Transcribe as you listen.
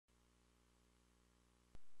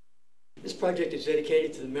This project is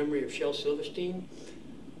dedicated to the memory of Shel Silverstein,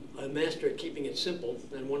 a master at keeping it simple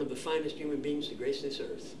and one of the finest human beings to grace this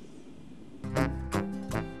earth.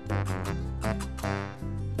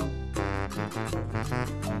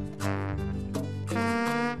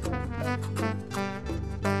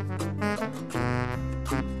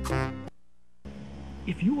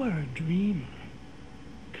 If you are a dreamer,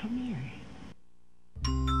 come here.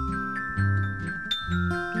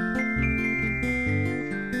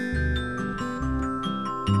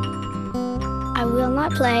 I will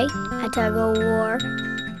not play at tug-o-war.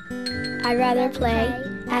 I'd rather play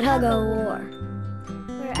at hug-o-war,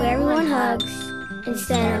 where everyone hugs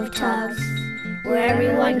instead of tugs, where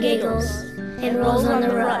everyone giggles and rolls on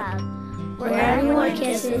the rug, where everyone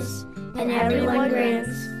kisses and everyone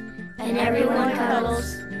grins and everyone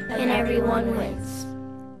cuddles and everyone wins.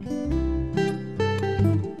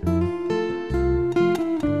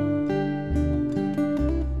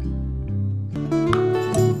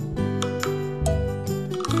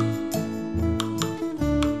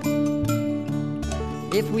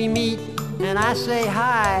 If we meet and I say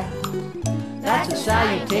hi, that's a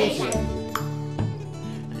salutation.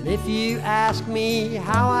 And if you ask me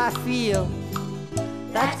how I feel,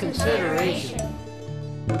 that's consideration.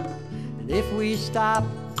 And if we stop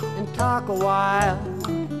and talk a while,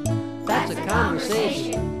 that's a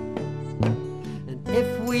conversation. And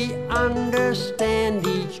if we understand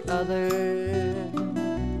each other,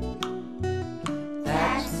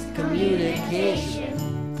 that's communication.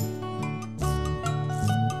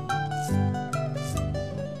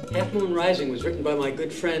 Half Moon Rising was written by my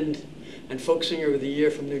good friend and folk singer of the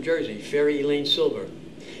year from New Jersey, Fairy Elaine Silver.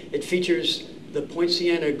 It features the Point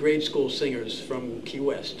Siena grade school singers from Key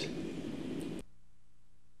West.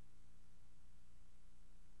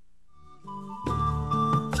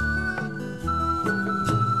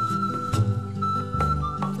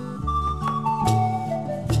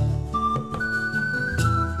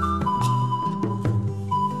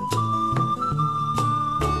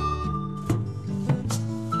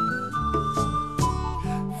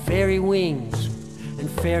 Fairy wings and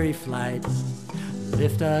fairy flight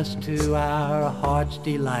lift us to our heart's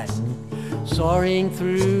delight, soaring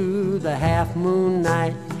through the half-moon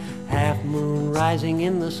night, half-moon rising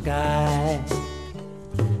in the sky.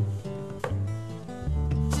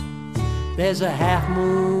 There's a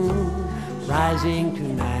half-moon rising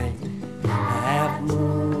tonight, a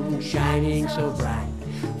half-moon shining so bright,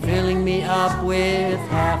 filling me up with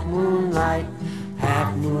half-moon light,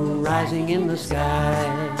 half-moon rising in the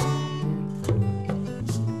sky.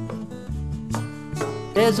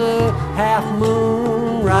 There's a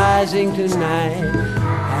half-moon rising tonight,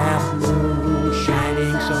 half-moon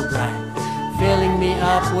shining so bright, filling me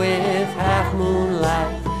up with half-moon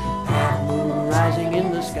light, half-moon rising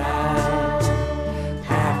in the sky,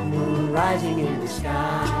 half-moon rising in the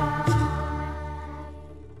sky.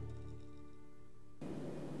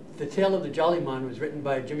 The Tale of the Jollyman was written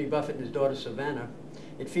by Jimmy Buffett and his daughter Savannah.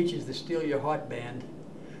 It features the Steal Your Heart Band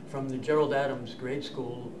from the Gerald Adams grade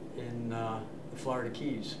school in the Florida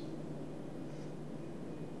Keys.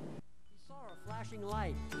 He saw a flashing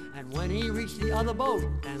light, and when he reached the other boat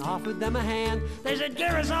and offered them a hand, they said,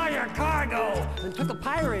 "Give us all your cargo," and took a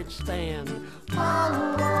pirate stand.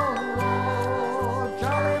 Oh, oh, oh,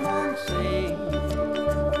 Jollyman sing.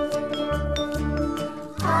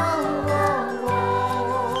 Oh, oh,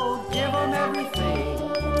 oh, give 'em everything.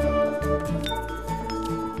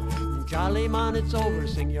 Jollyman, it's over,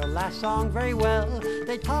 sing your last song very well.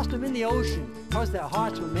 They tossed him in the ocean, 'cause their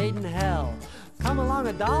hearts were made in hell. Come along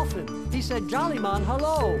a dolphin, he said, "Jollyman,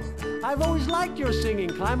 hello. I've always liked your singing,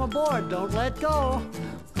 climb aboard, don't let go."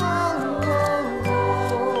 Oh, oh,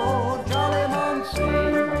 oh, Jollyman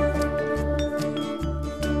sing.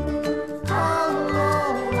 Oh,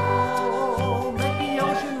 oh, oh, make the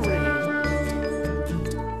ocean ring.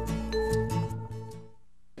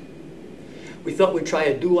 We thought we'd try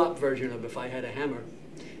a doo-wop version of If I Had a Hammer.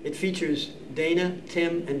 It features Dana,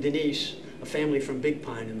 Tim, and Denise, a family from Big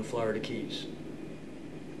Pine in the Florida Keys,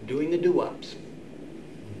 doing the doo-wops.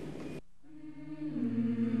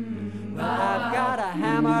 Well, I've got a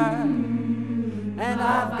hammer, and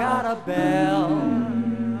I've got a bell,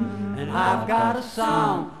 and I've got a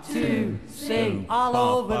song to sing all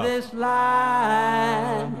over this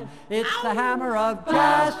line. It's the hammer of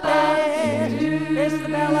justice, it's the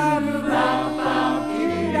bell of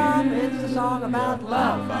freedom, it's the song about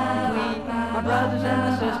love between my brothers and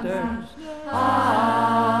my sisters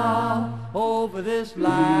all over this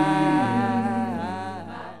line.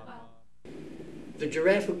 The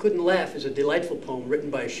Giraffe Who Couldn't Laugh is a delightful poem written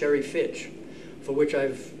by Sherry Fitch, for which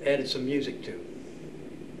I've added some music to.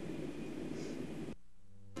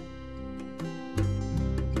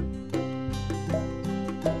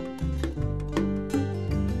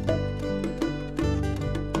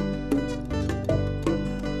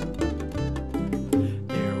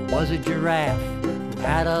 was a giraffe who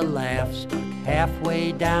had a laugh stuck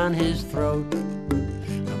halfway down his throat.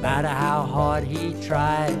 No matter how hard he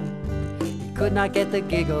tried, he could not get the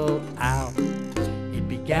giggle out. It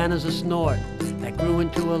began as a snort that grew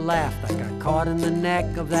into a laugh that got caught in the neck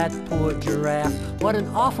of that poor giraffe. What an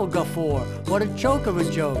awful guffaw, what a joke of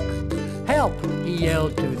a joke. Help, he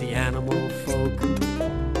yelled to the animal folk.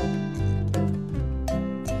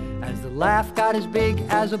 As the laugh got as big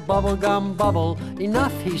as a bubblegum bubble,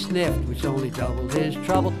 enough he sniffed, which only doubled his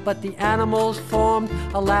trouble. But the animals formed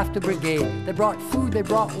a laughter brigade. They brought food, they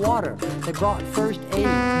brought water, they brought first aid.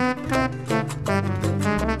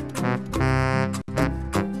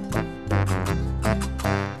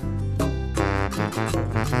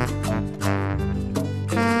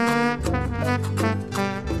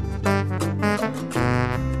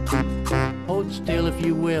 Still, if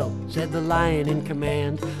you will, said the lion in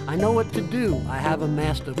command. I know what to do, I have a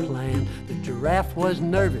master plan. The giraffe was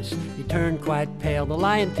nervous, he turned quite pale. The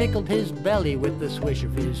lion tickled his belly with the swish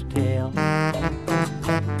of his tail.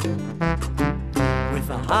 With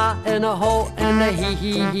a ha and a ho and a hee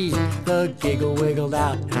hee hee, the giggle wiggled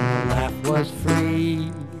out and the laugh was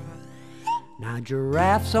free. Now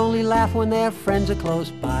giraffes only laugh when their friends are close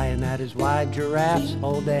by, and that is why giraffes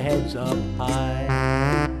hold their heads up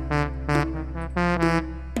high.